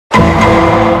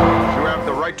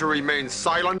right to remain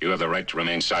silent. You have the right to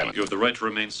remain silent. You have the right to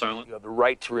remain silent. You have the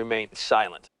right to remain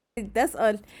silent. That's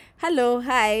all. Hello,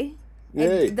 hi.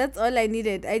 Yay. That's all I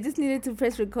needed. I just needed to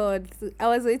press record. So I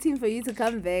was waiting for you to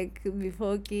come back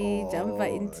before Ki jump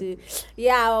into.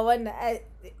 Yeah, I wonder. I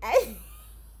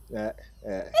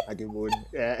can moon.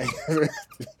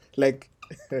 Like,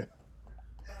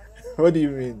 what do you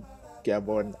mean?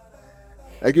 Gabon.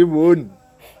 I can moon.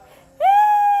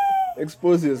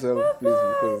 Expose yourself, please,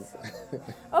 because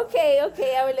Okay,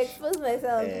 I will expose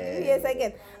myself. Give me a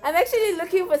second. I'm actually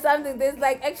looking for something. There's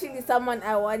like actually someone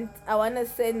I want to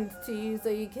send to you so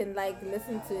you can like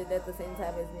listen to it at the same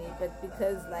time as me. But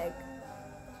because like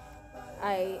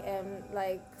I am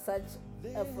like such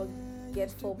a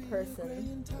forgetful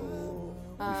person. you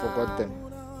forgot them.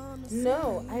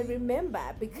 No, I remember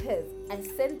because I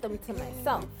sent them to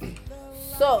myself.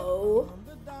 So,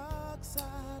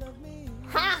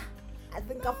 I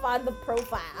think I found the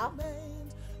profile.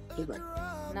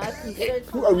 Now I can search.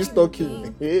 Who are we for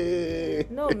stalking? me.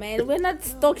 No, man, we're not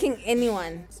stalking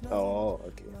anyone. Oh,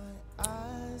 okay.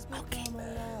 Okay.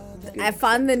 I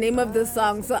found the name of the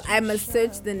song, so I must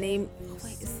search the name. Oh,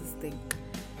 where is this thing?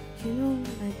 You know,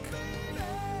 like.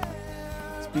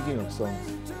 Speaking of songs,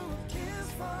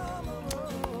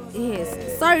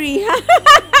 Yes. Sorry.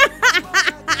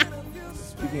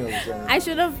 speaking of songs,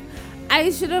 I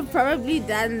should have probably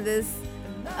done this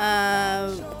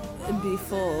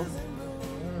before.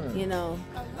 You know.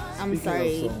 I'm speaking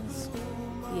sorry. of songs,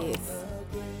 Yes.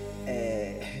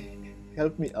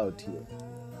 help me out here.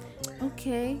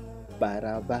 Okay.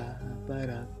 Ba-da-ba,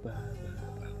 ba-da-ba,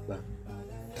 ba-da-ba.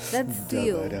 That's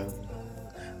Seal.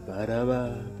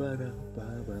 Ba-da-ba, ba-da-ba,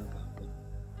 ba-da-ba.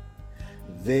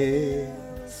 There's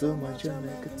so much I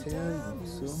could tell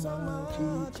you, so much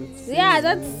you could say. Yeah,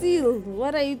 that's Seal.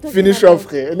 What are you talking Finish about?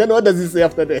 off here. And then what does he say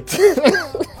after that?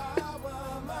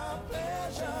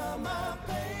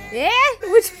 Yeah?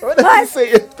 Which What does he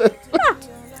say after that?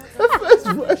 The first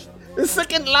verse. The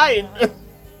second line.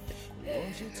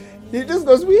 He just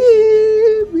goes, wee,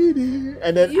 wee, wee.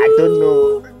 And then I don't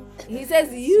know. He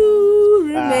says, you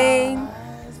remain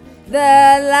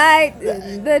the light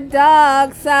in the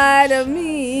dark side of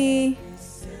me.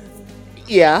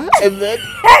 Yeah. And then.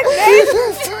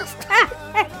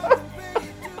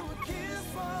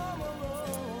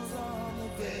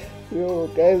 Yo,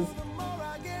 guys.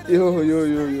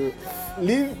 Yo.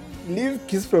 Leave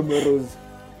Kiss from a Rose.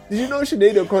 Did you know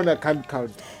Sinead O'Connor can't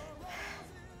count?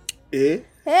 Eh?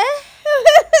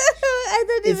 I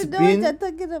don't It's even know been- what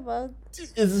you're talking about.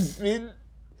 It's been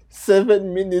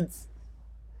 7 minutes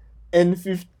and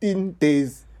 15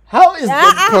 days. How is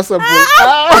that possible?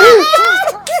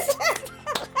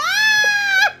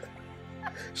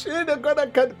 Sinead O'Connor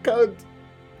can't count.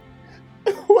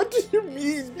 What do you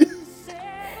mean?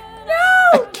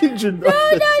 No! Kid you not?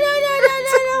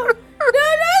 No.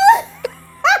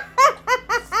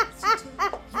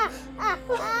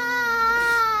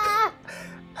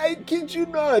 I kid you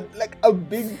not. Like a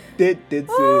big dead serious.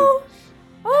 Oh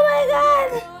my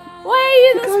god! Why are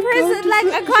you this can't person? count to Like,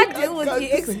 I save- can't you deal with can't you.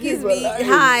 count to Excuse save a me. life.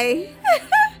 Hi.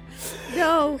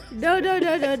 No.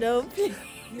 Please.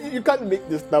 You can't make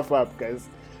this stuff up, guys.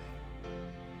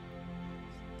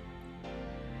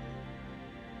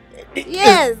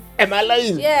 Yes. Am I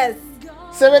lying? Yes.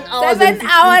 7 hours 7 and 15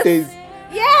 hours. days.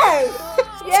 Yes.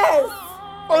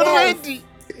 Already.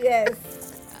 Yes.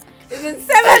 It's been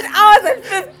 7 hours and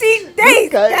 15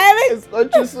 days. Guys, Damn it. it's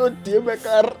not just so dear, my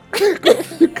car.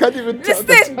 You can't even tell the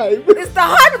Listen, time. it's the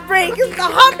heartbreak. It's the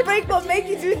heartbreak will make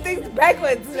you do things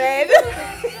backwards, man.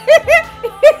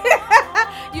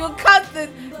 You count the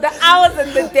hours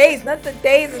and the days, not the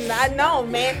days and the no,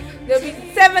 man. There'll be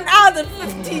 7 hours and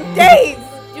 15 days.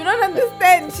 You don't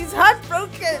understand. She's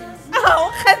heartbroken.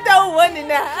 Oh, I don't want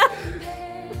it.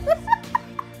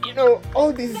 You know,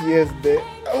 all these years, we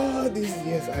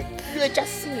were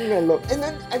just singing along. And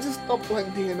then I just stopped one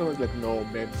day and I was like, no,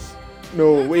 man.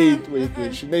 No, wait,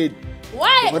 Sinead.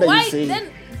 Why? What are you Why saying?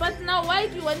 then? But now, why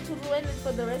do you want to ruin it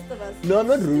for the rest of us? No, I'm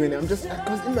not ruining it. I'm just,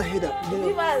 because in my head,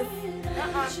 Leave us.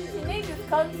 Sinead is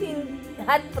counting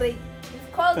heartbreak.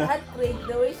 It's called heartbreak,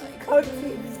 the way she's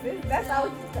counting. That's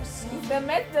how it's the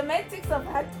mathematics of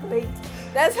heartbreak.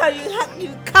 That's how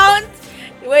you count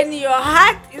when your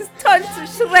heart is torn to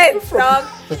shreds, dog.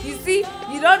 You see,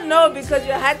 you don't know because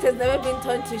your heart has never been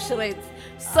torn to shreds.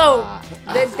 So,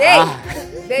 the day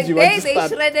You want to they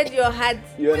start? shredded your heart,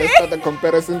 you want to start a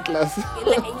comparison class?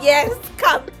 yes,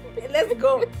 come. Let's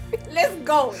go.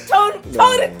 Toe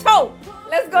to toe.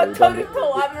 Let's go toe to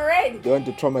toe. I'm ready. You want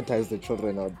to traumatize the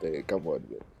children out there? Come on,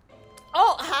 man.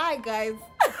 Oh, hi, guys.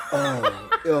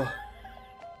 Oh, yo.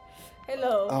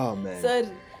 Hello. Oh, man. Sorry.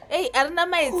 Hey, Arna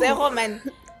Maizero, man.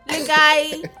 The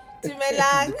guy,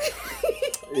 Timelang.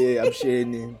 Yeah, I'm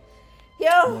sharing. Yo,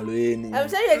 Molweni. I'm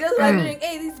sure you're just wondering,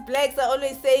 hey, these blacks are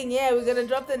always saying, yeah, we're gonna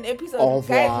drop an episode. Au Guys,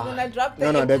 revoir. we're gonna drop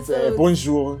the No, that's episode.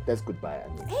 bonjour. That's goodbye. I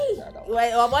mean, Hey, no, no.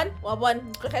 wait, wabon.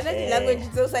 The language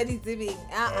is so scientific.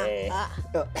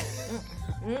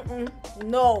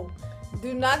 No,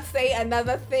 do not say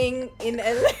another thing in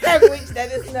a language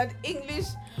that is not English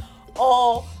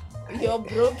or your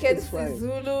broken It's fine.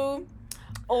 Zulu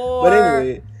or. But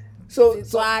anyway, so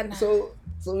Setswana.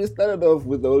 we started off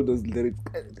with all those lyrics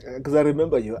because I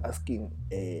remember you asking,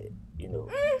 you know,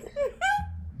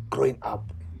 growing up,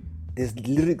 there's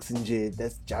lyrics in J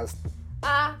that's just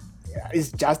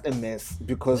it's just a mess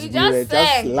because We we just were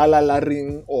just sang. la la la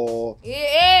ring or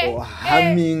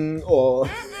humming or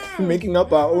making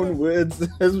up our own words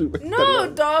as we went No,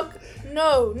 along. dog.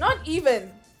 No, not even.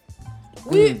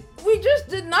 We just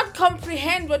did not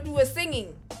comprehend what we were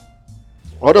singing.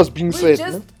 What was being We said?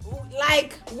 just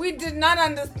we did not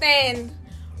understand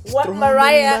what Strong in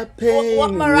Mariah my pain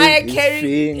what Mariah with his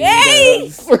Carey. Yay!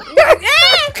 fingers.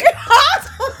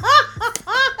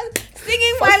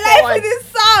 Singing Fast my life forward. with this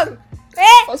song.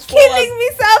 Fast Killing forward. me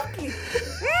softly.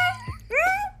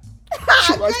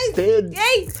 She was dead.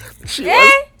 Yay! She Yeah.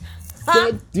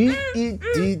 was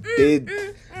dead.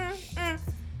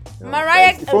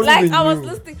 Mariah, if only like we I was knew.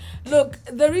 listening. Look,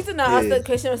 the reason I asked Yeah. that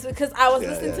question was because I was Yeah,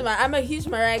 listening yeah. to I'm a huge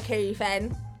Mariah Carey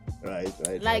fan. Right.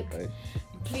 Like, right.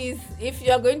 Please, if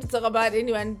you're going to talk about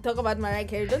anyone, talk about Mariah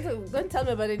Carey. Don't tell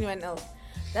me about anyone else.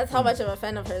 That's how much of a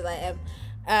fan of hers I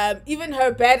am. Even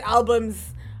her bad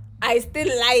albums, I still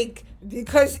like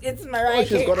because it's Mariah she's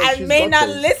Carey. got I she's may got not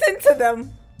those. listen to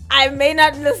them. I may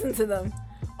not listen to them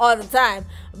all the time,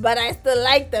 but I still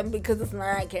like them because it's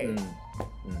Mariah Carey.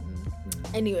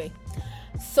 Anyway,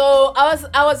 so I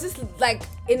was just like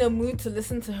in a mood to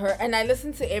listen to her, and I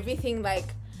listened to everything like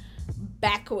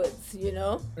backwards, you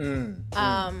know.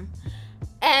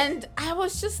 And I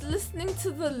was just listening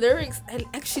to the lyrics. And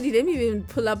actually, let me even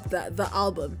pull up the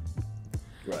album.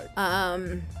 Right.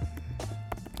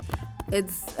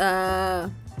 It's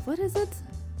what is it?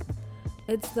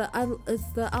 It's the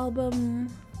album.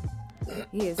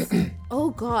 Yes. Oh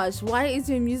gosh, why is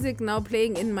your music now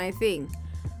playing in my thing?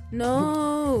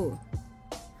 No.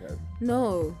 Yeah,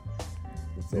 No.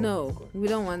 it's all No, good. we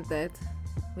don't want that.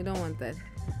 We don't want that.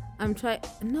 I'm trying.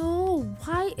 No,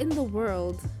 why in the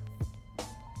world?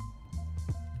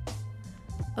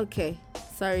 Okay,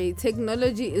 sorry.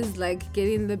 Technology is like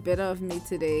getting the better of me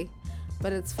today,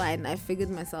 but it's fine. I figured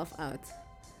myself out.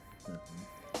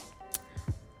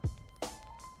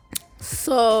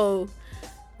 So,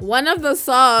 one of the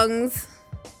songs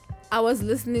I was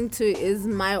listening to is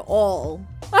My All.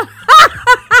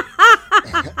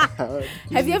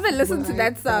 Have you ever listened to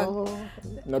that song?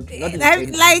 Not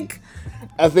Like,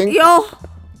 I think yo,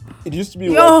 it used to be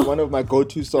Yo. one of my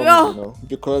go-to songs, Yo. you know,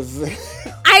 because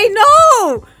I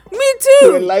know. Me we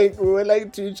too. were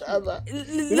lying to each other.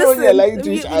 Listen, You know when you're lying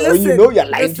to each other, when you know you're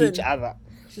lying to listen. each other.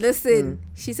 Listen,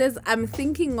 she says, I'm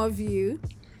thinking of you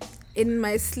in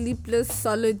my sleepless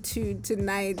solitude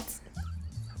tonight.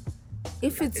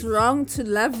 If it's wrong to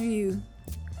love you,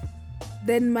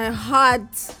 then my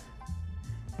heart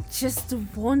just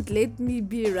won't let me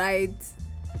be right.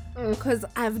 Because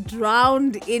I've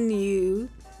drowned in you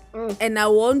and I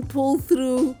won't pull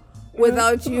through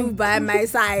without you by my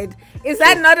side. Is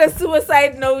that not a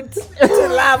suicide note to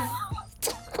love?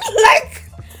 Like,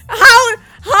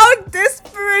 how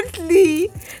desperately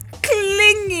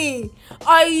clingy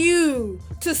are you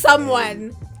to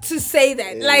someone to say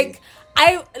that? Like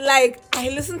I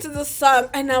listened to the song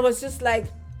and I was just like,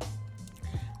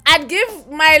 I'd give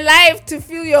my life to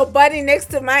feel your body next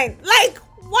to mine. Like,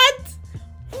 what?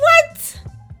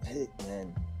 Hey,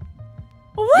 man.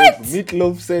 What? Look,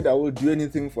 Meatloaf said I will do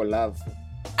anything for love.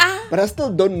 Ah, But I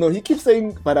still don't know. He keeps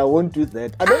saying, but I won't do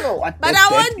that. I don't know what but that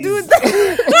I won't is. do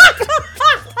that.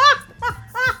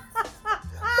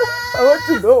 I want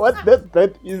to know what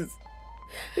that is.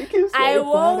 He keeps saying, I but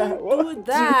won't do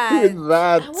that. do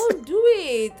that. I won't do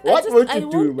it. What won't you I do,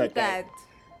 won't my do guy? that.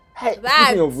 Hey, That.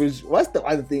 speaking of which, what's the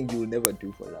one thing you will never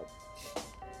do for love?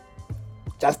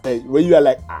 Just when you are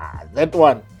like, that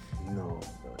one. No.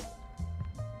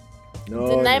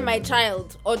 Deny no, my no.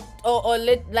 child or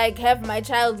let like have my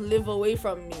child live away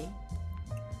from me.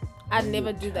 I'd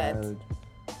never do that. Child.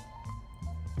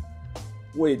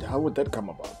 Wait, how would that come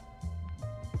about?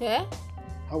 Yeah.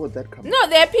 How would that come? No,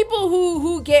 there are people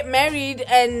who get married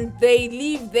and they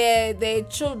leave their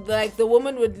children. Like the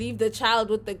woman would leave the child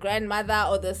with the grandmother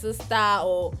or the sister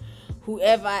or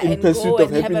whoever In and pursuit go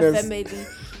of and have a happiness. family.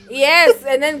 Yes,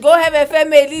 and then go have a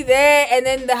family there, and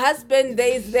then the husband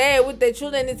there is there with the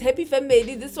children. It's happy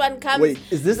family. This one comes. Wait,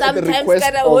 is this at the sometimes request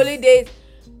got a of- holidays?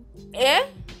 Eh?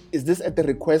 Is this at the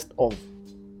request of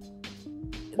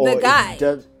The is guy.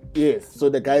 Just, yes. So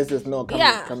the guy says no.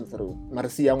 Come through.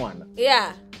 Marcia Wana.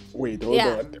 Yeah. Wait, hold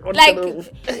Yeah, on. What like kind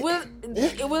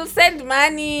of- we'll send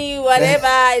money,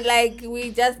 whatever. Like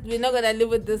we're not gonna live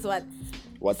with this one.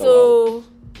 What? So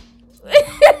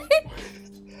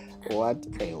What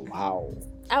a wow.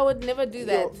 I would never do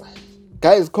that. Yo,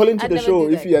 guys, call into I'd the never show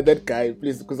do if that. you are that guy,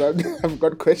 please, because I've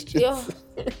got questions. Yo,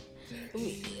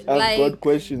 I've like, got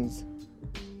questions.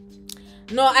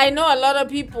 no, I know a lot of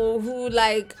people who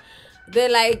they're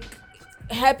like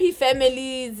happy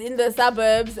families in the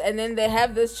suburbs, and then they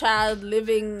have this child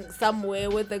living somewhere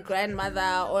with a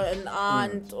grandmother or an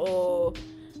aunt or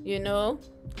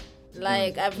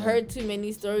like I've heard too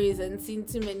many stories and seen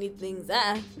too many things.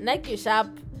 Knock you sharp.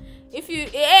 If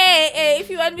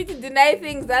you want me to deny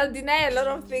things, I'll deny a lot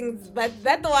of things, but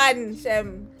that one,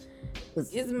 Shem,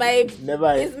 is my It's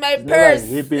my never purse.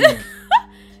 happened.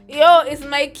 Yo, it's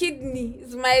my kidney,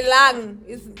 it's my lung,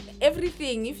 it's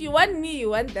everything. If you want me, you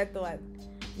want that one.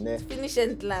 Nah. Finish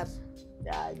and clear.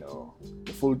 Yeah, I know.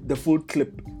 The full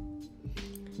clip.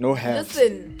 No halves.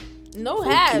 Listen, no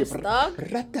Full halves, clip. dog.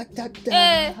 Ra-ta-ta-ta.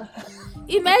 Eh,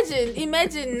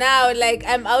 imagine now, like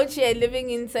I'm out here living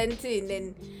in Sandton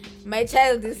and my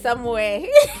child is somewhere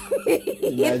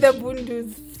in the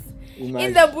bundus.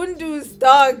 In the bundus,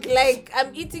 dog. Like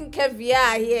I'm eating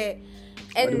caviar here.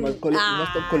 But And you must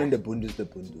stop calling the bundus the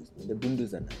bundus. The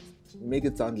bundus are nice. Make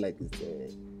it sound like it's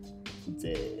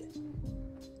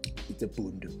a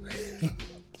bundu.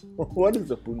 What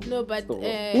is a bundu? no, but So,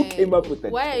 who came up with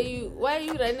that? why are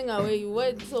you running away?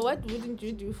 What wouldn't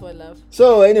you do for love?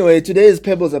 So anyway, today is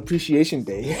Pebbles Appreciation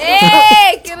Day.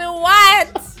 Hey,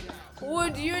 what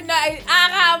would you not?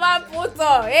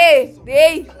 Hey,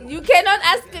 you cannot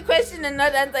ask a question and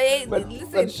not answer. Hey, But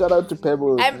listen, shout out to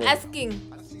Pebbles. I'm asking.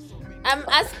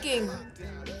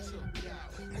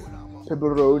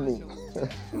 Pepperoni.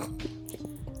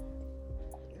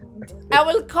 I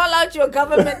will call out your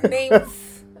government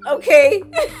names. Okay.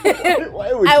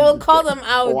 Why would I you will do call that? them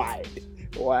out. Why?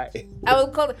 I will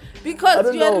call them I because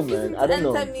don't you are know, refusing man. to I don't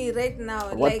answer know. me right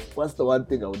now. What's the one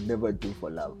thing I would never do for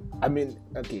love? I mean,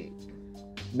 okay.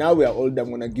 Now we are old. I'm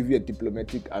gonna give you a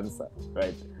diplomatic answer,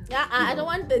 right? I don't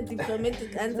want the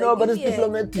diplomatic answer. No, but Give it's me a-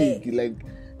 diplomatic.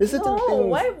 Like there's certain No,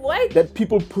 things why? that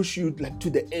people push you like to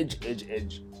the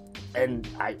edge, and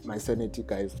my sanity,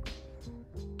 guys.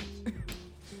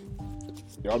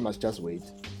 Y'all must just wait.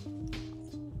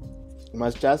 You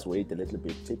must just wait a little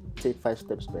bit. Take 5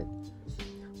 steps back.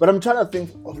 But I'm trying to think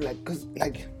of cause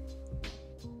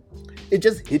it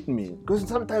just hit me. Because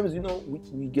sometimes,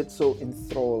 we get so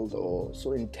enthralled or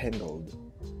so entangled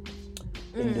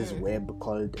in this web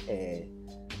called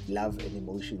love and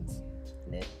emotions.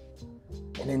 Ne?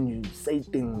 And then you say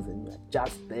things and you're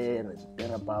just there and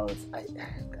thereabouts.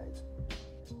 Guys.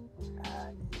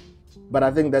 But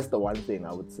I think that's the one thing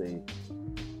I would say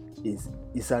is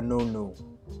a no.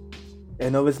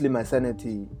 And obviously my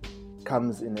sanity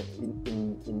comes in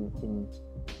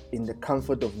the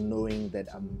comfort of knowing that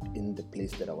I'm in the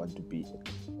place that I want to be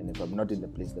in. And if I'm not in the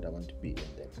place that I want to be in,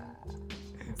 then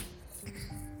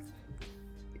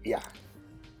yeah.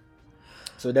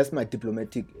 So that's my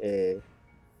diplomatic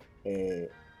adulting.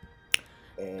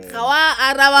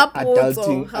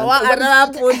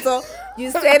 You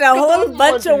said a whole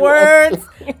bunch of words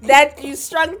that you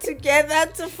strung together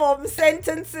to form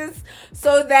sentences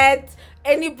so that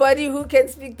anybody who can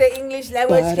speak the English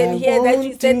language But can I hear that you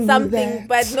won't said do something, that.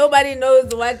 but nobody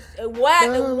knows what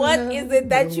is it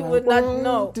that you would not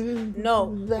know. No,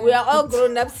 we are all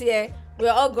grown ups here.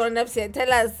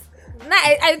 Tell us.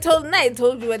 I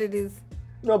told you what it is.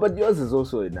 No, but yours is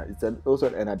also also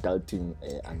an adulting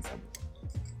answer.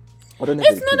 I don't have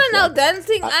It's a not kid, an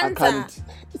so adulting I answer. can't.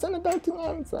 It's an adulting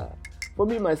answer. For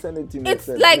me, my sanity makes It's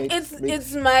sense. like makes-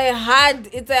 it's my hard.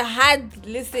 It's a hard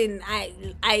listen. I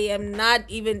am not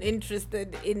even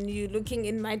interested in you looking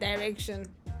in my direction.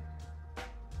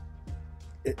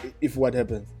 if what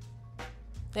happens.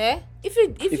 Eh?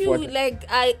 If you what? like,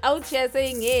 I out here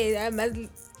saying, hey, I must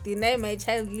deny my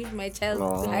child, leave my child,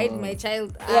 hide my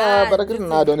child. Yeah, but I listen.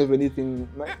 don't have anything.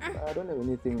 I don't have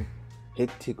anything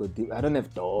hectic or deep. I don't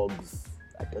have dogs.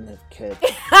 I don't have cats.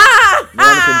 No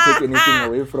one can take anything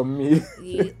away from me.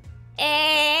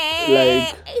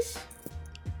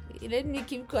 Let me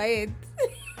keep quiet.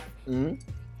 Hmm?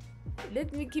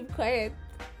 Let me keep quiet.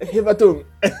 Hey, Batum.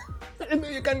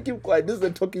 You can't keep quiet. This is a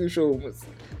talking show. This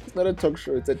It's not a talk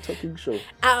show. It's a talking show.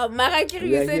 Marakiri,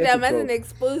 We are you said here I to mustn't talk.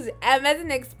 expose. I mustn't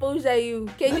exposure you.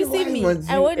 Can you see Why me? must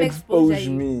I you won't expose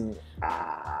you. me.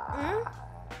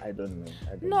 I don't know.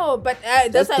 No, but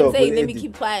that's Just what I'm talk, saying. we'll Let me edit.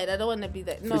 keep quiet. I don't want to be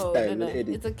that. No, Freestyle, no. we'll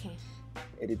edit. It's okay.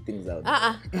 Edit things out.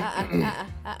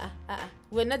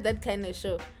 We're not that kind of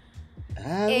show. I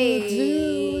will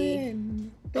Hey.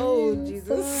 do Oh, anything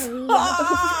Jesus. for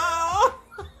love,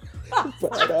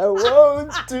 but I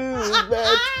won't do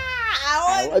that.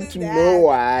 I want to know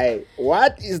why.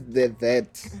 What is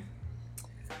that?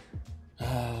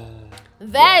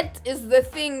 That is the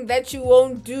thing that you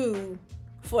won't do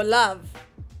for love.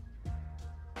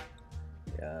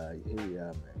 Yeah, here we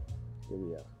are, man. Here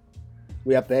we are.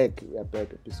 We are back.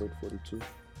 Episode 42.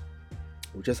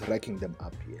 We're just racking them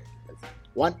up here.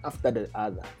 One after the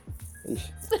other. Ish.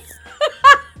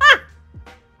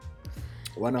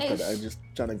 One after the other. Just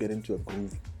trying to get into a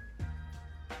groove.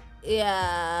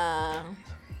 Yeah.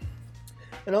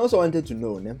 And I also wanted to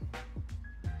know, ne?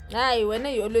 Aye, when are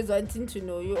you always wanting to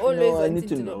know? You always No, I wanting need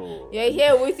to to know. know. You're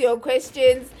here with your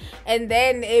questions, and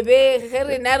then the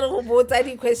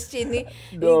question.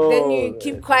 No. Then you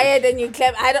keep quiet and you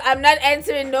clap. I'm not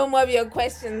answering no more of your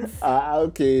questions.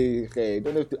 Okay.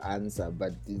 Don't have to answer,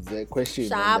 but it's a question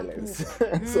Sharp.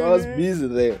 nonetheless. So I was busy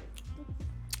there.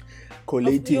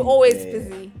 Collating. You're always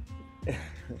busy.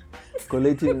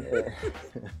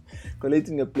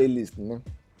 Collating a playlist, no?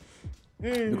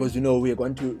 Because we are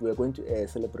going to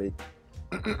celebrate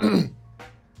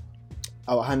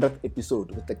our 100th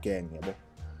episode with the gang.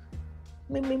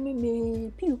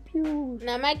 Me, pew pew.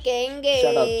 Namakenge.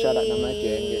 Shout out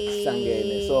Namakenge.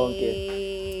 Sangene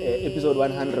sonke. Episode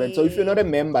 100. So if you're not a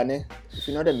member,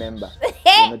 you're not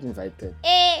invited.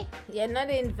 You're not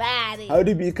invited. How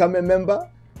do you become a member?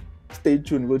 Stay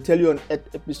tuned. We'll tell you on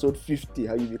episode 50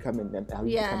 how you become a member.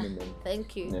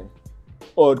 Thank you. Yeah.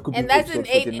 Or it could And be that's episode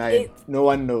an 49. No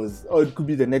one knows. Or it could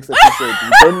be the next episode. We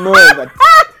don't know, but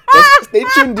just stay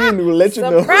tuned in. We'll let you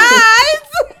know. Surprise!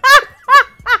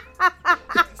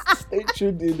 Stay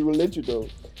tuned in. We'll let you know.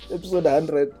 Episode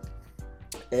 100.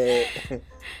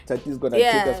 Tati's gonna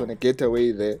take us on a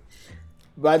getaway there.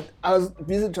 But I was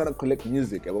busy trying to collect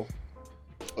music, or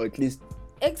at least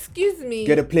Excuse me.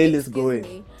 get a playlist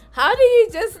going. How do you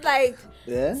just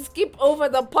Yeah. skip over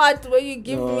the part where you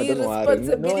give No, me don't worry.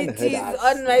 responsibilities No one heard us.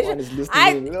 on my No one is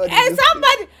listening. No one is and listening.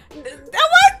 somebody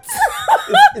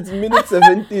what? It's minute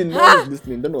 17. No one is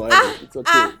listening. Don't worry. It's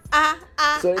okay.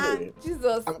 So anyway,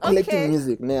 Jesus. I'm collecting Okay.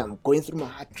 music now. I'm going through my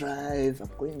hard drive. I'm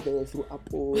going there through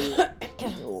Apple,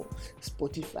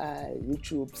 Spotify,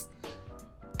 YouTube's.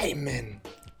 Amen.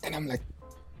 And I'm like,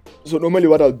 so normally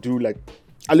what I'll do,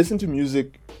 I listen to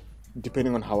music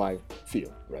depending on how I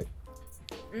feel, right?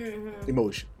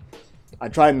 Emotion. I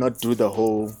try and not do the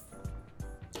whole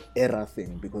era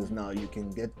thing because now you can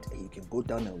go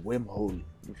down a wormhole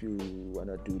if you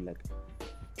wanna do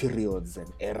periods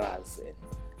and eras and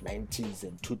 90s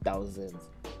and 2000s,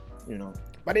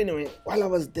 But anyway, while I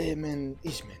was there,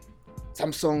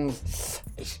 some songs,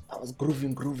 I was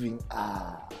grooving,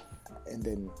 and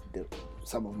then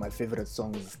some of my favorite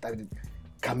songs started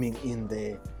coming in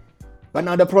there. But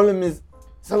now the problem is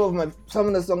some of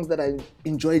the songs that I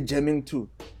enjoy jamming to,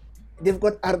 they've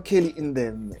got R. Kelly in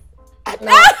them.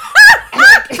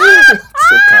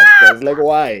 So tough, guys.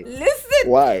 Why? Listen.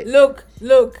 Why? Look.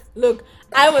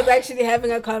 I was actually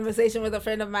having a conversation with a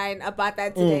friend of mine about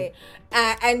that today.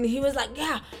 And he was like,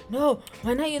 yeah, no,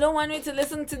 Mana, you don't want me to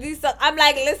listen to these songs. I'm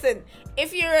like, listen,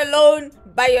 if you're alone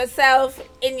by yourself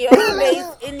in your place,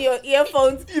 in your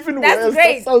earphones, Even that's worse,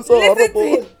 great. that sounds so Listen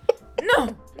horrible. to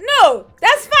him. No,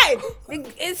 that's fine.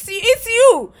 It's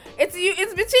you.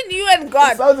 It's between you and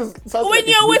God. Sounds When like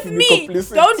you're it's with making me,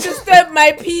 complicit. don't disturb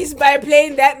my peace by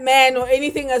playing that man or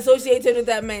anything associated with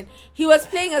that man. He was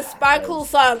playing a Sparkle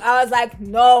song. I was like,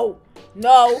 no,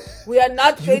 we are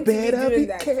not You going to be better doing be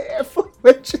that. careful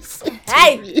what you say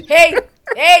to me.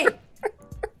 Hey.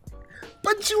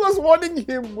 But she was warning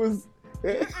him was.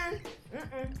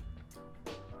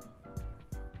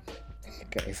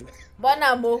 Guys,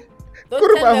 Bonamo. Don't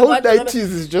Guru, tell my me whole about the- 90s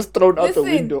is just thrown out the Listen,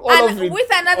 window. All and of it. with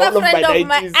another all friend of of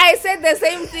mine, 90s. I said the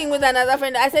same thing with another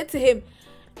friend. I said to him,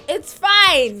 it's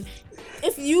fine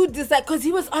if you decide, because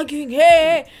he was arguing,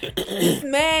 hey, this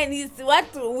man,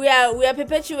 we are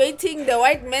perpetuating the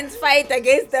white man's fight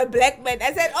against the black man.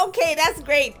 I said, okay, that's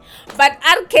great, but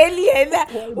R. Kelly,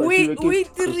 we three.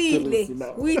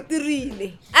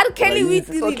 R. Kelly, we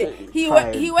three.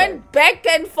 Okay, He went back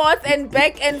and forth,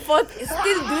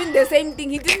 still doing the same thing.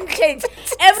 He didn't change.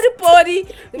 Everybody,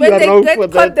 when You are they wrong get for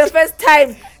caught that. the first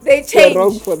time, they You are change.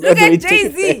 wrong for Look that. at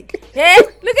Jay-Z.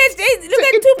 Look at Jay-Z. Look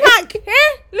at Tupac.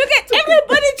 Look at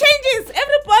Everybody changes.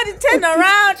 Everybody turn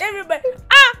around. Everybody.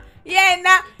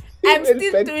 I'm Even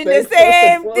still back doing then, the same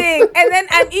first of all. thing. And then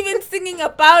I'm even singing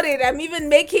about it. I'm even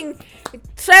making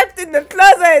trapped in the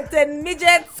closet and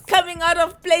midgets coming out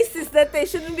of places that they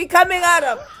shouldn't be coming out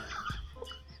of.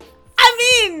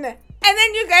 I mean, and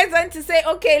then you guys want to say,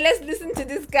 okay, let's listen to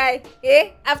this guy,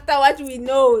 after what we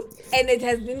know, and it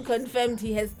has been confirmed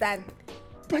he has done.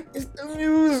 But it's the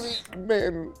music,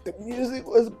 man. The music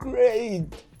was great.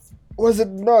 Was it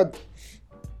not?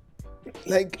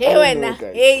 Like, I don't know,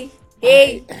 guys.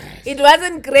 It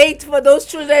wasn't great for those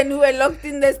children who were locked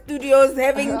in the studios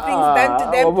having things done to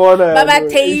them. Baba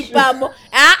tape.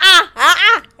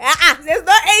 There's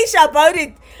no age about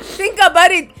it. Think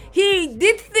about it. He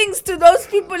did things to those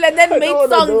people and then made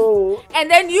songs. Know. And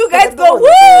then you guys go,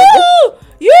 woo!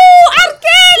 You are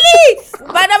Kelly!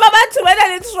 Bana baba tshwena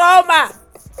le trauma.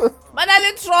 Bana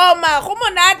le trauma. Go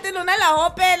monate lona la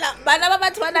hopela. Bana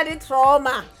baba tshwena le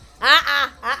trauma.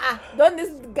 Don't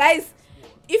this, guys.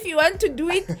 If you want to do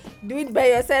it by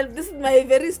yourself. This is my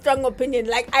very strong opinion.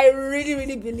 Like, I really,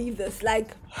 really believe this.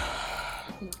 Like,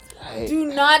 do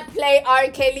not play R.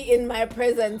 Kelly in my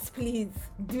presence, please.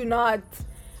 Do not.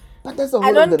 But that's the whole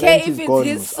I don't of the care 90s if it's gone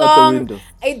his out the song. window.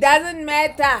 It doesn't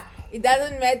matter. It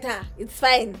doesn't matter. It's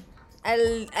fine.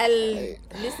 I'll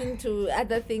listen to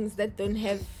other things that don't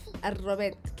have a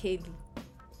Robert Kelly.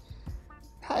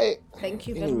 Hi. Thank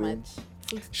you very Anyway,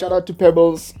 much. Shout out to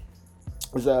Pebbles.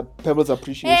 It's a Pebbles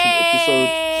appreciation episode.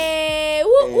 Hey,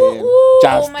 woo, woo, woo.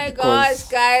 Just Oh my because, gosh,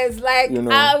 guys! Like, you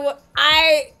know.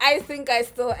 I think I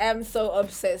still am so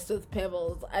obsessed with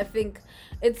Pebbles. I think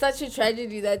it's such a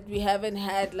tragedy that we haven't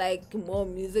had like more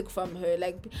music from her.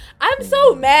 Like, I'm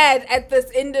so mad at this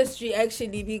industry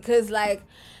actually because like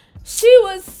she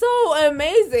was so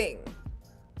amazing.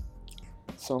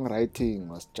 Songwriting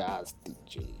was just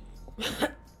DJ.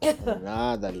 On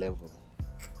another level.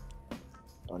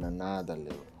 On another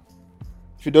level.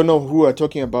 If you don't know who we're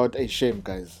talking about, a shame,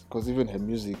 guys. Because even her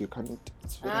music, you can't.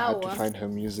 It's very hard to find her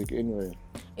music anyway.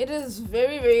 It is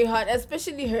very, very hard,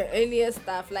 especially her earlier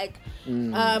stuff. Like,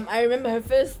 I remember her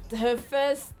first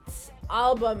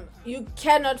album. You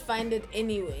cannot find it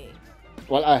anyway.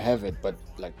 Well, I have it, but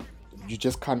like, you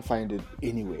just can't find it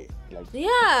anyway. Like,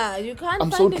 yeah, you can't. I'm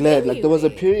find so it glad. Like, there was a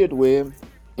anyway. period where,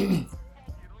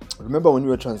 remember when we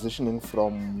were transitioning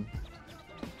from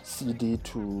CD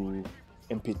to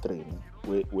MP3,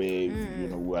 where you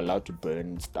know, we were allowed to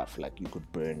burn stuff. Like, you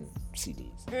could burn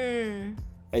CDs.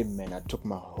 Hey man, I took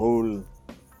my whole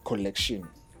collection,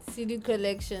 CD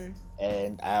collection.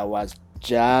 and I was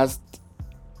just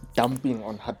dumping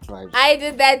on hard drives. I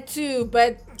did that too,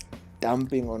 but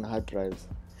Dumping on hard drives.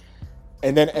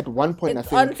 And then at one point, it's I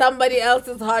think on somebody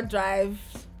else's hard drive.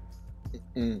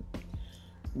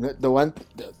 there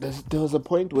was a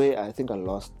point where I think I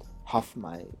lost half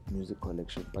my music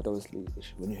collection. But obviously,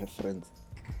 when you have friends,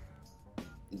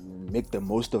 you make the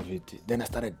most of it. Then I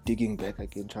started digging back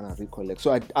again, trying to recollect.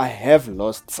 So I have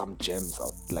lost some gems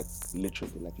out, like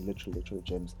literal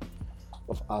gems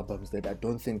of albums that I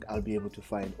don't think I'll be able to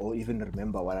find or even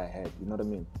remember what I had. You know what I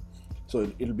mean? So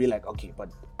it'll be like, okay, but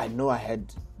I know I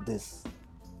had this.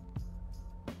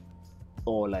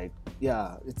 Or like,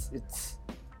 yeah, it's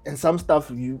and some stuff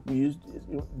you used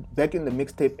back in the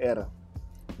mixtape era.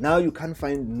 Now you can't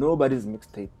find nobody's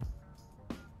mixtape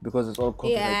because it's all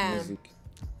copyright music.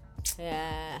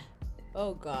 Yeah.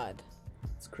 Oh God.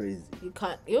 It's crazy. You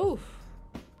can't. Oof.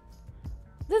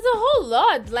 There's a whole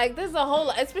lot. Like, there's a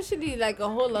whole, especially like a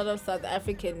whole lot of South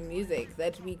African music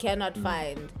that we cannot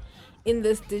find in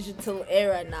this digital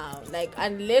era now. Like,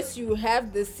 unless you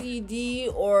have the CD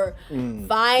or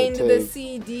find the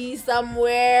CD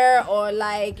somewhere, or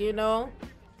like, you know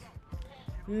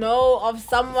of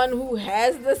someone who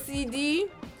has the CD,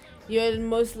 you're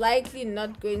most likely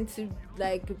not going to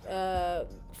like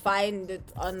find it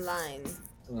online.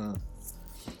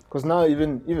 Because now,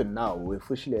 even now, we're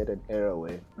officially at an era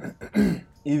where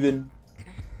even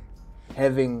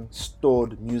having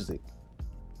stored music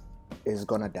is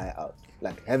gonna die out.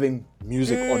 Like, having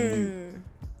music on you,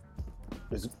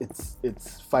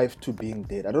 it's 5 to being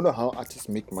dead. I don't know how artists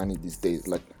make money these days.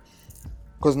 Like,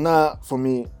 because now for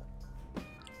me,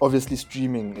 obviously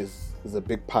streaming is a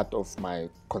big part of my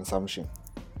consumption.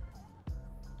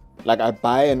 Like, I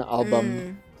buy an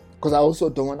album because I also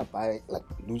don't want to buy like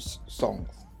loose songs.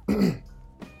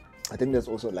 I think that's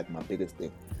also like my biggest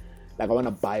thing. Like, I want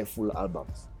to buy full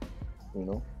albums, you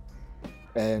know.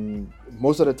 And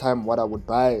most of the time, what I would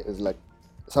buy is like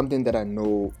something that I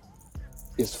know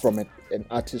is from an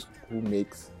artist who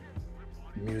makes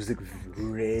music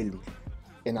really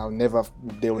and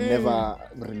they'll never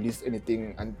release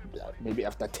anything, and maybe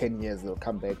after 10 years they'll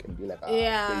come back and be like,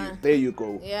 there you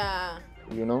go. Yeah.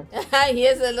 You know?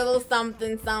 Here's a little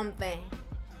something.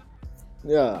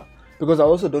 Yeah. Because I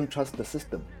also don't trust the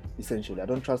system, essentially. I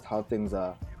don't trust how things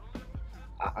are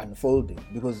unfolding.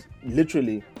 Because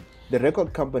literally, the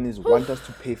record companies want us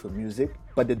to pay for music,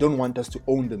 but they don't want us to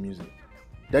own the music.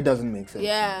 That doesn't make sense.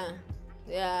 Yeah.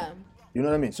 You know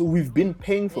what I mean? So we've been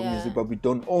paying for music, but we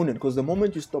don't own it. Because the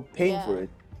moment you stop paying for it,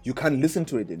 you can't listen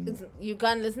to it anymore. You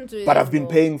can't listen to it But anymore. I've been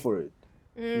paying for it.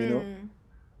 You know?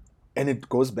 And it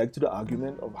goes back to the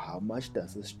argument of how much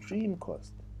does a stream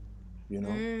cost? You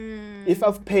know? If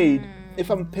I'm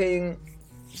paying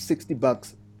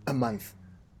 $60 a month,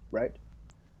 right?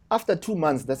 After 2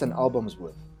 months, that's an album's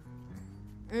worth.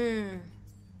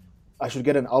 I should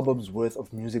get an album's worth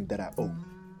of music that I own.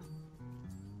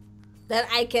 That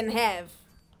I can have.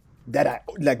 That I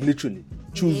like literally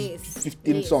choose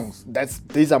 15 songs.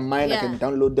 These are mine. I can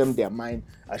download them. They are mine.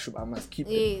 I must keep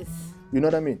them. You know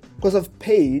what I mean? Because I've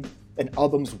paid an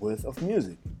album's worth of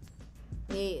music.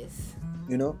 Yes.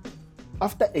 You know,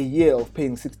 after a year of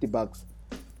paying $60,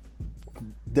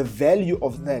 the value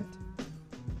of that.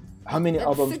 How many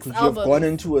albums could you have gone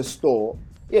into a store?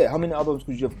 Yeah, how many albums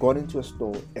could you have gone into a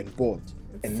store and bought?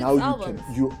 And now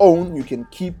you can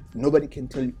keep, nobody can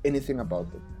tell you anything about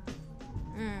them.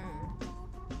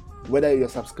 Whether your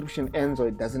subscription ends or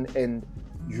it doesn't end,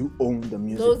 you own the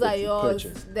music. Those that are you yours.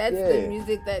 purchase. That's the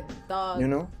music that does. You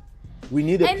know? We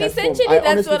need a and platform. essentially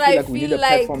that's what I we need feel a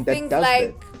like. platform that Things does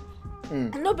like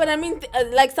that. no, but I mean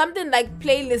like something like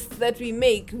playlists that we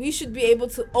make, we should be able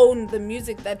to own the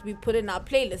music that we put in our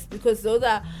playlist, because those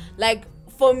are like,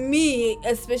 for me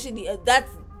especially,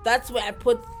 that's where I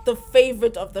put the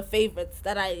favorite of the favorites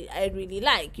that I really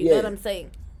like. You know what I'm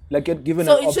saying? Like get given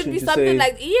so an it option should be to something say,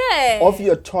 like of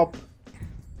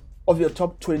your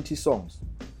top 20 songs.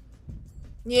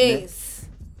 Yes.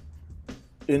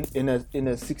 In a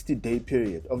 60-day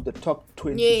period, of the top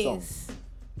 20 songs,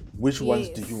 which ones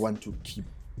do you want to keep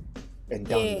and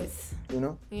download? You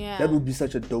know? Yeah. That would be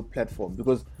such a dope platform,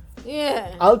 because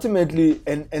ultimately,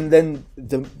 and then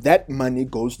that money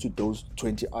goes to those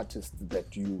 20 artists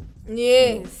that you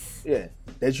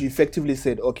that you effectively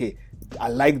said, okay, I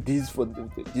like these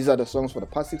these are the songs for the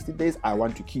past 60 days, I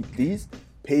want to keep these,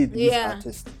 pay these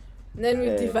artists. Then we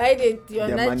divided your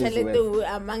their money's worth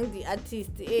among the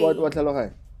artists.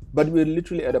 But we're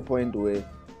literally at a point where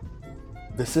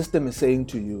the system is saying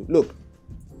to you, look,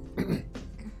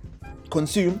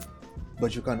 consume,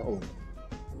 but you can't own.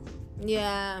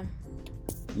 Yeah.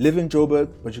 Live in Joburg,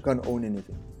 but you can't own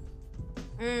anything.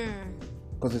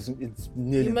 Because it's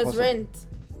nearly you must impossible. rent.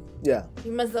 Yeah.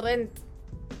 You must rent.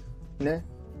 Ne?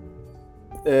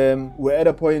 We're at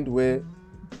a point where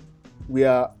we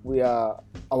are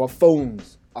our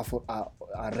phones are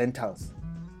rentals,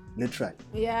 literally.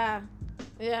 Yeah.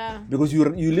 Because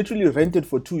you literally rent it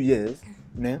for 2 years,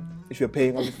 ne? If you're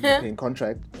paying, obviously you're paying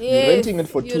contract. You're renting it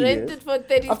for 2 years. It for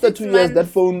 36 After 2 years, months. that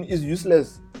phone is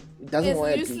useless. It doesn't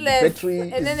work. Useless. The battery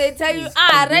and then they tell you,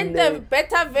 rent the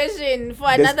better version for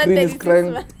another 36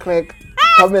 months. Cracked.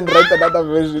 Come and rent another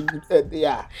version.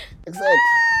 Yeah, exactly.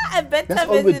 A better That's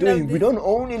all we're version doing. of We don't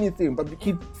own anything, but we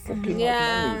keep fucking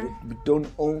Yeah. out money. We don't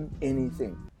own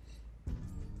anything.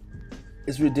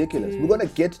 It's ridiculous. We're gonna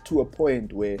get to a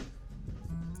point where,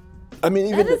 I mean,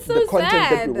 even That is the so content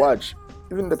that we sad. watch,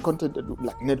 even the content that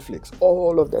like Netflix,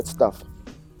 all of that stuff.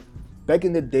 Back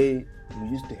in the day, we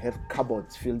used to have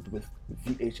cupboards filled with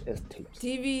VHS tapes.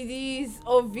 DVDs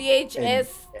or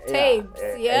VHS And- tapes.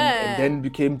 And then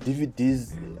became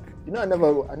DVDs. You know, I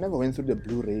never went through the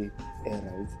Blu-ray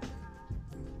era.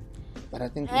 But I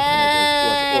think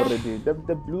internet was already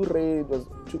the Blu-ray was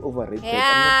too overrated.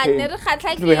 Yeah, I'm not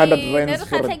paying 300 rands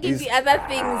for a disc. the other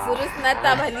things.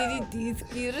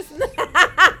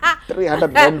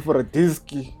 300 rand for a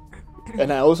disc.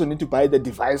 And I also need to buy the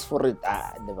device for it.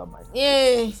 Never mind.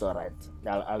 Yeah. It's alright.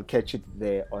 I'll catch it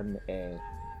there on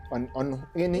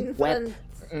any web,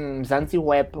 Zanzi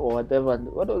web or whatever.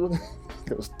 What was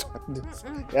those tons?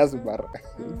 Yes, but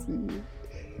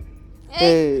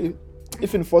hey,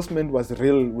 if enforcement was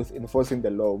real with enforcing the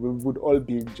law, we would all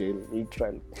be in jail,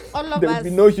 literally. All of There us. would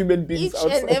be no human beings Each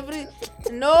outside.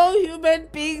 and no human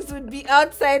beings would be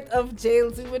outside of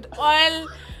jails. We would all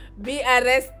be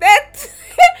arrested,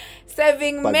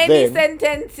 serving But many then-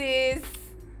 sentences.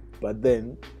 But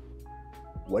then,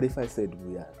 what if I said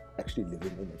we are actually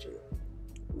living in a jail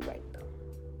right now?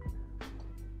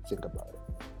 Think about it.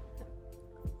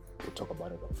 We'll talk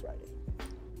about it on Friday.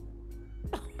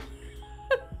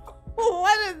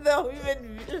 What is the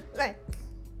human being like?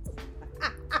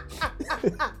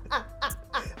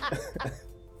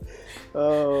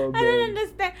 Oh, I don't man.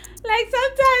 understand. Like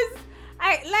sometimes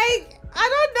I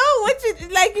don't know what you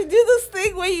like. You do this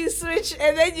thing where you switch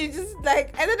and then you just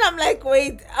like, and then I'm like,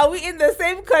 wait, are we in the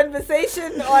same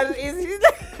conversation or is he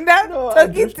like now No, I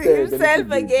talking to drifted a himself little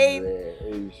bit. again? Yeah.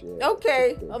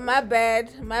 Okay, oh, my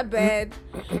bad.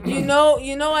 you know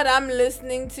what I'm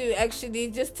listening to actually,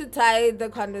 just to tie the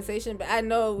conversation. But I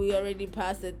know we already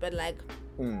passed it. But like,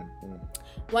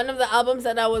 one of the albums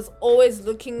that I was always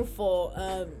looking for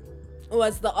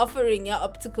was The Offering, yeah,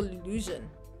 Optical Illusion,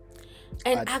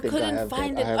 and I couldn't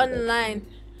find it online.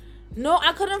 No,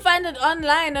 I couldn't find it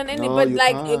online on any. No, but you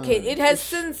like, can't. okay, it has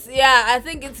since. Yeah, I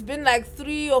think it's been like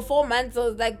 3 or 4 months.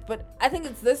 Or like, but I think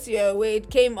it's this year where it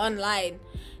came online.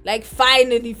 Like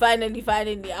finally,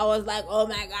 I was like, oh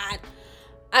my god,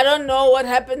 I don't know what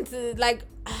happened to like,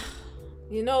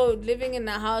 living in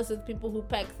a house with people who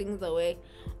pack things away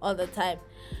all the time.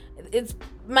 It's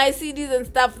my CDs and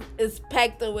stuff is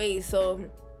packed away, so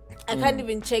I can't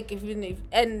even check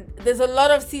and there's a lot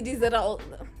of CDs that are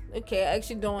okay. I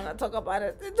actually don't want to talk about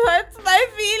it. It hurts my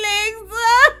feelings.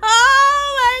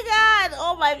 Oh my god,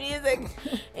 all my music.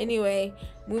 Anyway,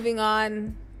 moving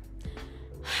on.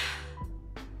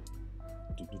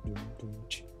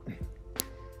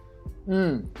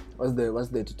 What's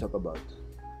there to talk about?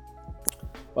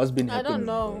 What's been happening I don't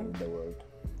know. in the world?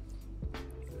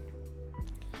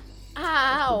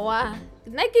 Wow.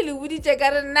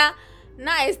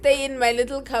 Now I stay in my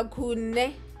little cocoon.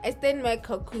 I stay in my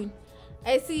cocoon.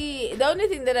 I see, the only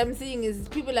thing that I'm seeing is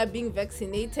people are being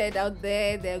vaccinated out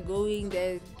there. They're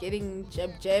getting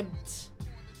jabbed.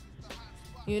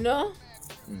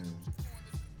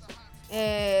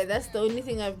 That's the only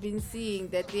thing I've been seeing.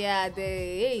 That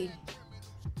the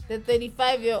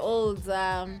 35-year-olds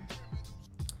are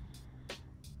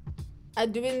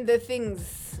doing the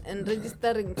things and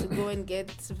registering to go and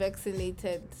get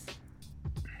vaccinated.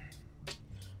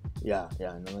 Yeah,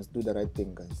 no, let's do the right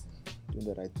thing, guys. Do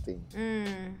the right thing.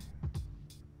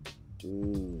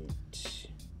 Do it.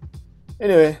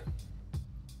 Anyway,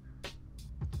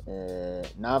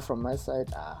 now from my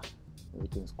side,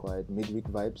 everything's quiet. Midweek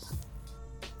vibes.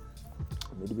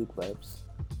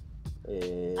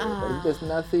 But there's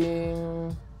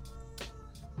nothing.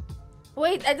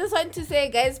 Wait, I just want to say,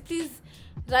 guys, please,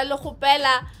 Ralo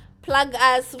Khupela, plug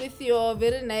us with your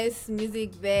very nice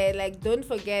music there. Like, don't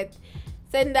forget,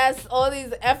 send us all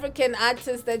these African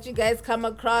artists that you guys come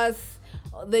across,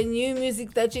 the new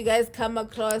music that you guys come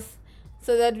across,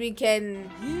 so that we can,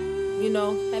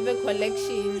 have a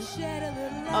collection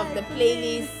of the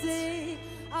playlist.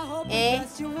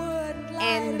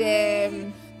 And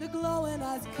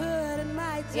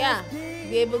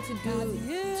be able to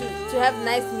to have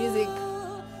nice music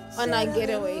on our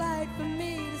getaway.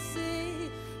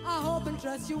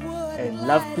 And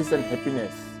love, peace, and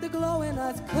happiness. Hey,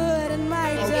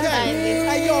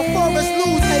 yo, Forrest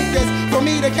lose haters. For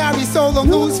me to carry solo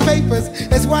newspapers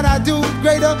is what I do,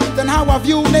 greater than how I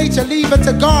view nature. Leave it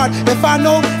to God. If I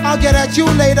know, I'll get at you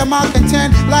later. My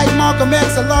content, like Malcolm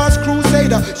X, a lost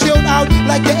crusader. Chilled out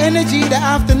like the energy the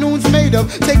afternoon's made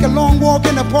of. Take a long walk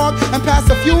in the park and pass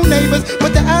a few neighbors.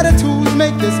 But the attitudes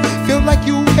make this feel like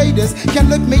you haters can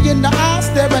look me in the eye,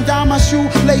 staring down my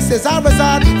shoelaces. I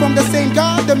reside from the same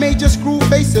God that made your screw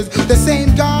faces. The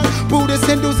same God, Buddhists,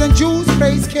 Hindus, and Jews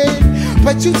praise, kid.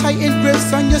 But you tighten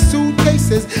grips on your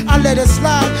suitcases. I let it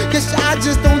slide, cause I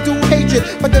just don't do hatred.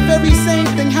 But the very same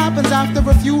thing happens after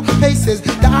a few paces.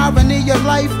 The irony of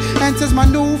life enters my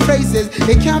new phrases.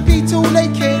 It can't be too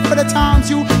late, kid, for the times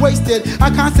you wasted. I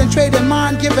concentrate in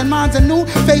mine, giving mine a new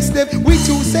facelift. We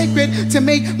too sacred to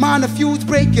make mine a fuse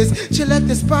breakers. Chill at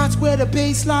the spots where the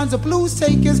bass lines are blues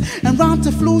takers, and rhyme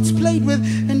to flutes played with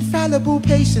infallible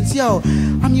patience. Yo,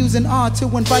 I'm using art to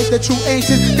invite the true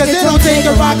ancients, cause it don't take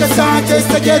a rocket scientist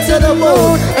to get to the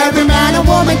moon. Every man and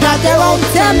woman got their own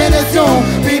 10-minute zoom.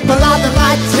 People are the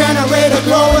light generator,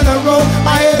 glow in the room.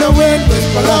 I hear the wind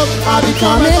whisper up, I'll be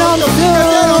coming home soon. Cause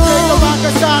it don't take a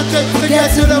rocket scientist to get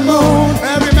to the moon.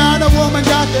 Every man and woman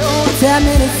got their own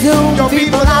 10-minute zoom. Yo,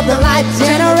 people are the light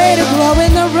generator, glow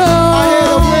in the room. I hear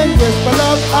the wind whisper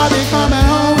up, I'll be coming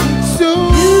home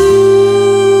soon.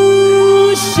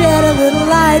 You shed a little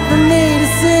light for me to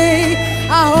see.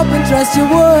 I hope and trust you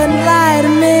wouldn't lie to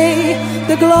me.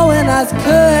 The glow in us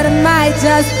could and might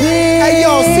just be. Hey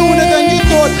yo, sooner than you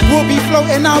thought, we'll be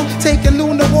floating out, taking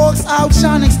lunar walks out,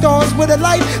 shining stars with a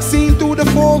light seen through the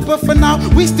fog. But for now,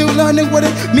 we still learning what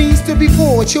it means to be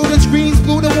poor. Children's screams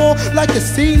blew the wall like the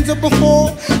scenes of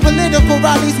before. Political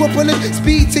rallies were pulling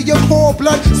speed to your core.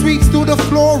 Blood sweeps through the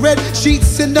floor, red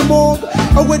sheets in the morgue.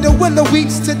 Or with the willow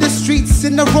weeps to the streets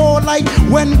in the raw light.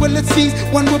 When will it cease?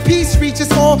 When will peace reach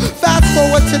us all? Fast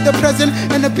forward to the present,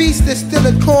 and the beast is still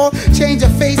at core. Change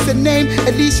of face and name,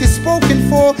 at least you're spoken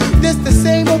for. This the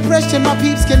same oppression my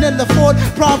peeps can ill afford.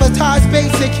 Privatize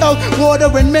basic health,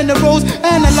 water and minerals.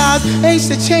 Analyze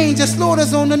ancient change and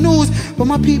slaughters on the news. But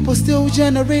my people still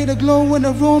generate a glow in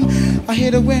the room. I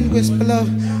hear the wind whisper love.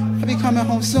 I'll be coming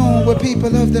home soon with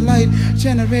people of the light.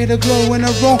 Generate a glow in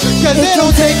the room. Cause it don't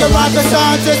take a rocket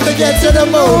scientist to get to the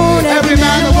moon. Every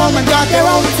man and woman got their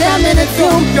own 10-minute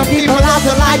zoom. Your people of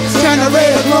the light.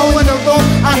 Generate a glow in the room.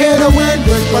 I hear the wind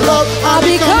whisper love. I'll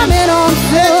be coming home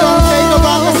soon. It don't take a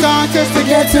rocket scientist to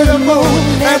get to the moon.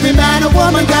 Every man and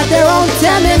woman got their own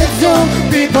 10-minute zoom.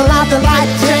 People of the light.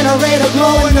 Generate a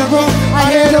glow in the room. I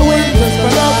hear the wind whisper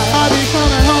love. I'll be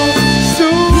coming home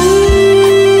soon.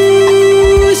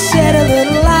 Shed a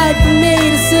little light for me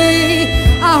to see.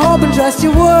 I hope and trust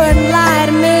you wouldn't lie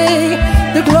to me.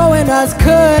 The glow in us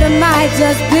could and might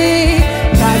just be.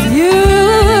 Cause you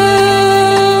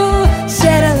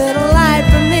shed a little light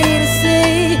for me to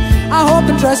see. I hope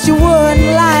and trust you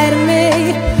wouldn't lie to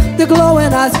me. The glow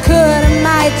in us could and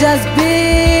might just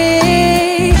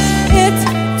be. It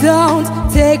don't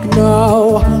take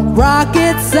no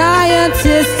rocket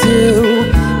scientist to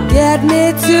get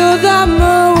me to the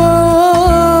moon.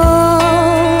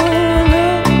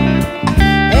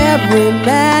 Every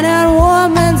man and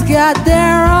woman's got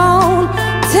their own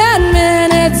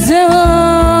 10-minute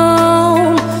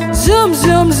zoom. Zoom,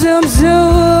 zoom, zoom,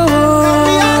 zoom.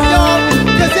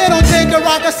 Cause it don't take a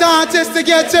rocket scientist to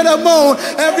get to the moon.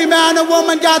 Every man and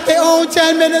woman got their own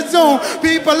 10-minute zoom.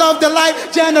 People of the light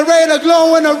generate a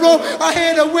glow in the room. I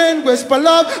hear the wind whisper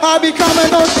love. I'll be coming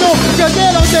home soon. Cause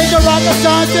it don't take a rocket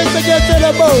scientist to get to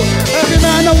the moon. Every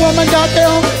man and woman got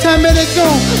their own 10-minute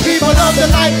zoom. People of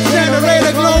the light generate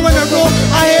a glow in the room.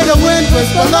 I hear the wind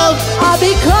whisper love. I'll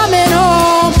be coming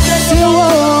home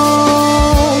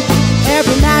soon.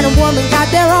 Every man and woman got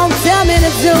their own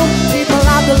 10-minute zoom. People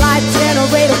of the light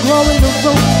generate a glow in the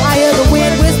room. I hear the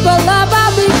wind whisper love.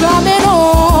 I'll be coming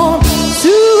home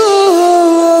soon.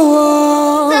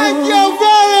 Thank you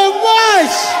very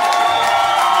much.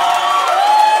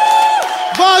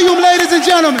 Volume, ladies and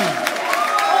gentlemen.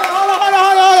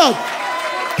 Hold on.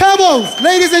 Pebbles,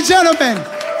 ladies and gentlemen.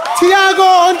 Tiago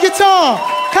on guitar.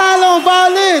 Kyle on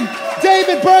violin.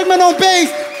 David Bergman on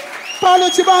bass. Paulo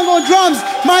Chibango on drums.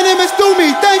 My name is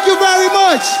Dumi. Thank you very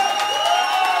much.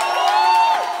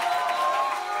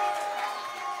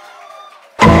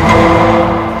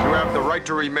 You have the right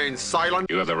to remain silent.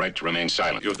 You have the right to remain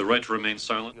silent. You have the right to remain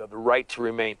silent. You have the right to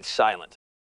remain silent.